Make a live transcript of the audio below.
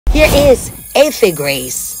Here is Efe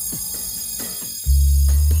Grace.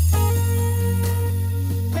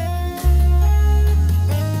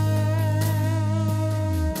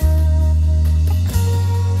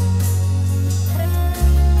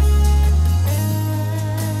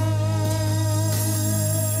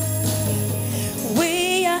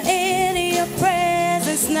 We are in your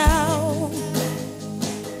presence now.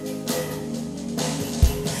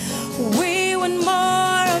 We want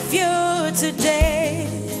more of you today.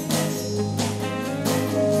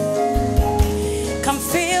 Come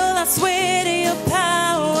fill us with your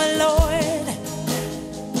power, Lord.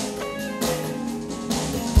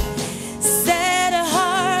 Set our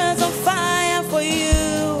hearts on fire for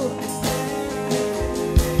you.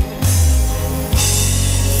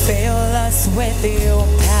 Fill us with your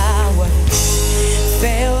power.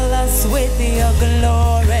 Fill us with your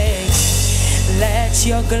glory. Let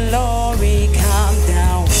your glory come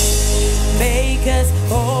down. Make us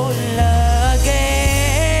whole again.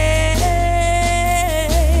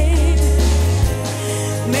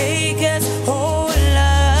 Make us whole again.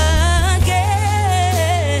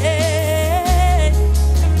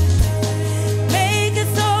 Make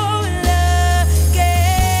us whole again.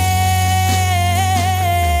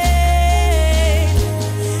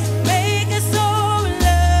 Make us whole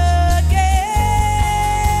again.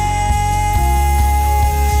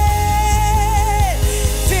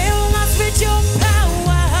 Fill us with your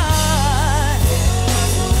power,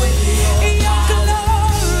 your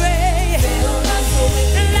glory.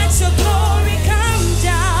 Let your glory come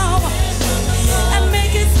down and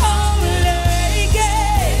make us whole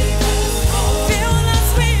again. Fill us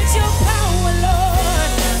with your power,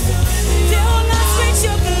 Lord. Fill us with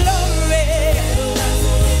your glory,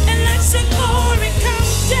 and let your glory come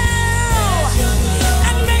down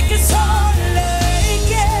and make us whole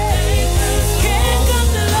again. King of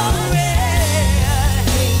glory,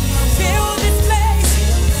 fill this place,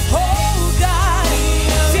 oh God,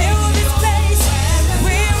 fill this place.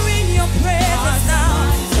 We're in your presence now.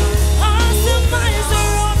 Hearts and minds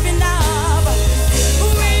are open up.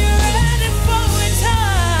 We're ready for a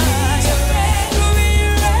touch.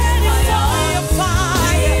 We're ready for your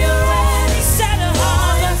fire. Set our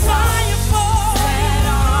hearts on fire for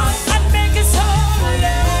and make us whole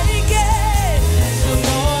again.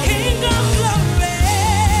 King of glory,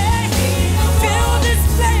 fill this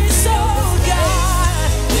place, oh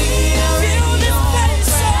God. Fill this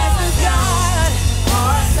place, oh God.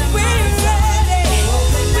 We're ready.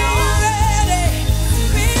 We're ready.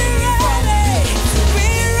 We're ready.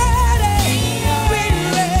 We're ready. We're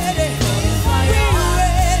ready. We're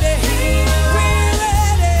ready. We're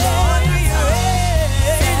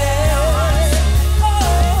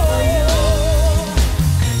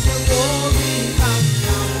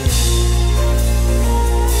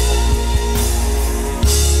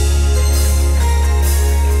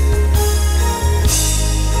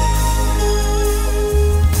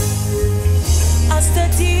as the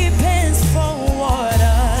deep ends for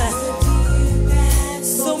water,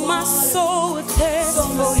 so my soul thirsts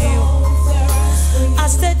for you.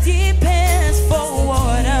 As the deep ends for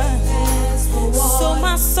water, so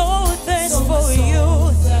my soul thirsts for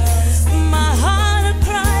you. My heart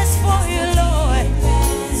cries for you, Lord.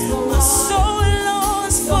 My soul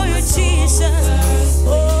longs for you, Jesus.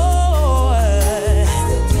 Oh,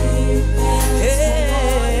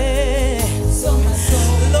 hey.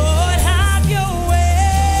 Lord, have your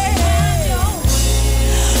way.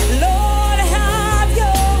 Lord, have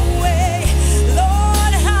your way.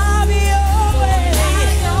 Lord, have your way.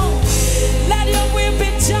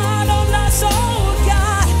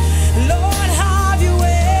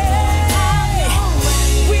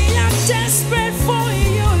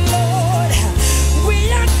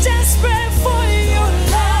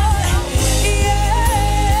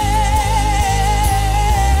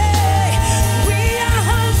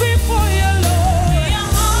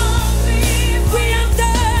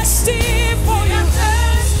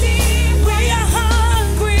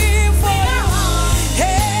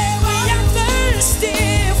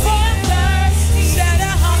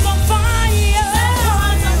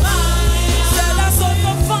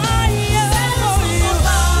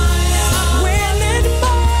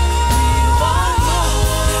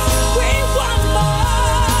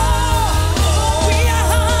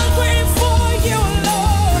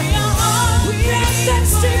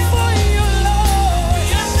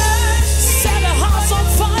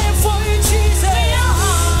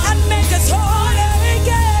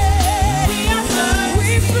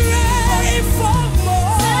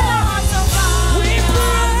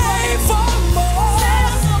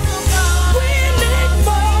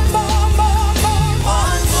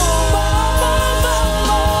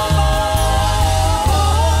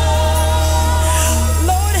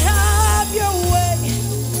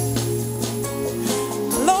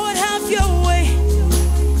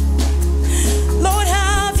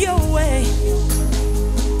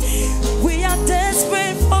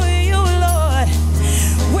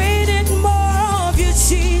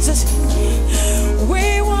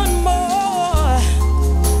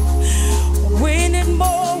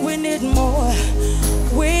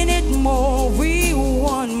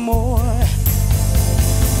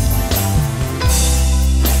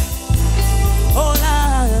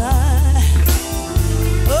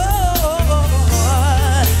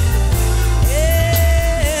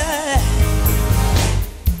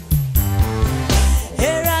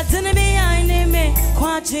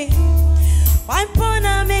 I'm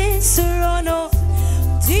pona me surono.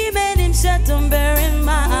 Demon in shatum bearing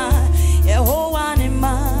my Yehowa ni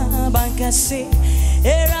mabankese.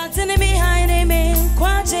 Erantini behind me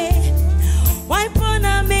kwaje. Why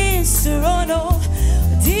pona me surono.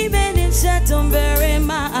 Demon in shatum bearing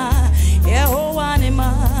my Yehowa ni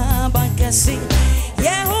mabankese.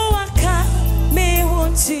 Yehowa ka me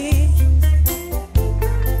hunti.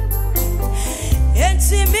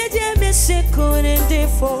 Enti media me couldn't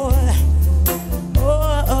default.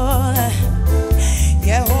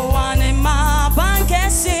 Yehowa ni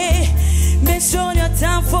mabankese. Mission your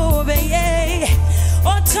time for be.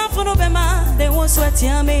 Oh, time for no be man. They won't sweat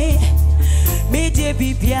ya me. Me de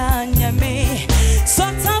be pianya me. So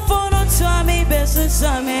time for no to me. Best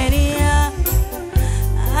so many.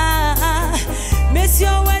 Miss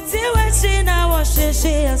your wedding. I was she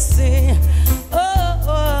say.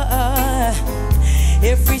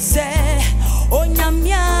 Every say, oh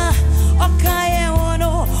nyamya, okaye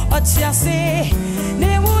wono, otiase,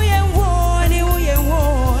 ne uye wo, ne uye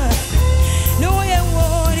wo, ne uye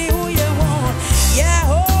wo, ne uye wo.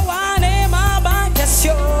 Yehowa ne mabankese.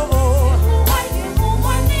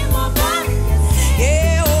 Yehowa ne mabankese.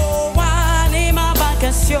 Yehowa ne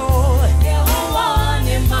mabankese. Yehowa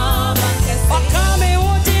ne mabankese. Okame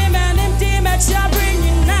udi menim di mecha bring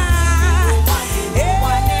you now.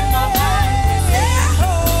 Yehowa ni mabankese.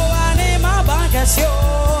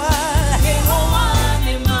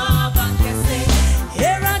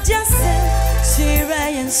 Era just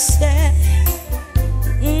say,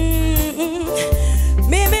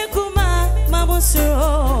 Mimi kuma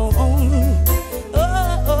mabusuro.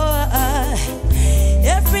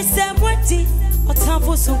 Every step wati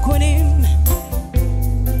otampo sunkunim.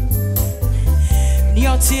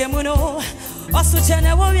 Nioti emuno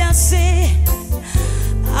osuchene wo wiase.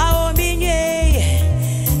 Awo minye.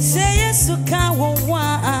 Say yes to Kawa.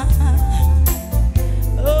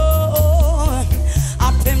 Oh,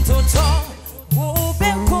 up him to talk. Oh,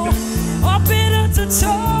 Beko. Up in to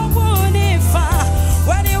talk.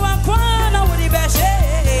 When you are crying, I would be better.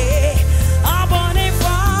 I'm on it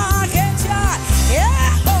for get ya.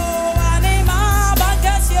 Yeah, oh, I need my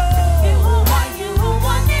bankers. Yehowa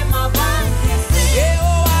need my bankers.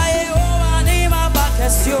 Yehowa need my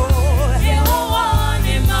bankers. Yehowa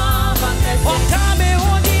need my bankers. Oh, come here.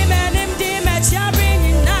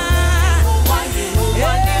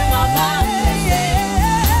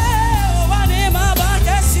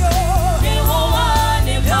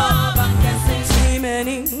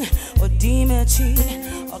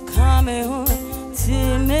 Or come home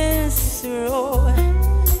to Miss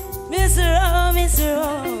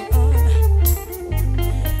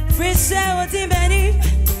Free say what the many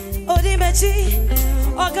or the machi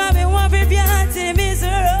or come one behind to Miss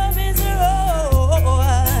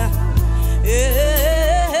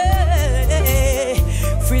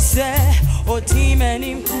Free say or the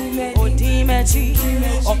many or the machi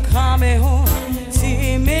or come home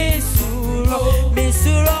to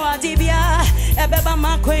Misuro adibia ebeba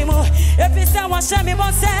makwemo episa wa shami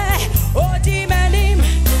bonse odi menim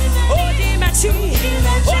odi machi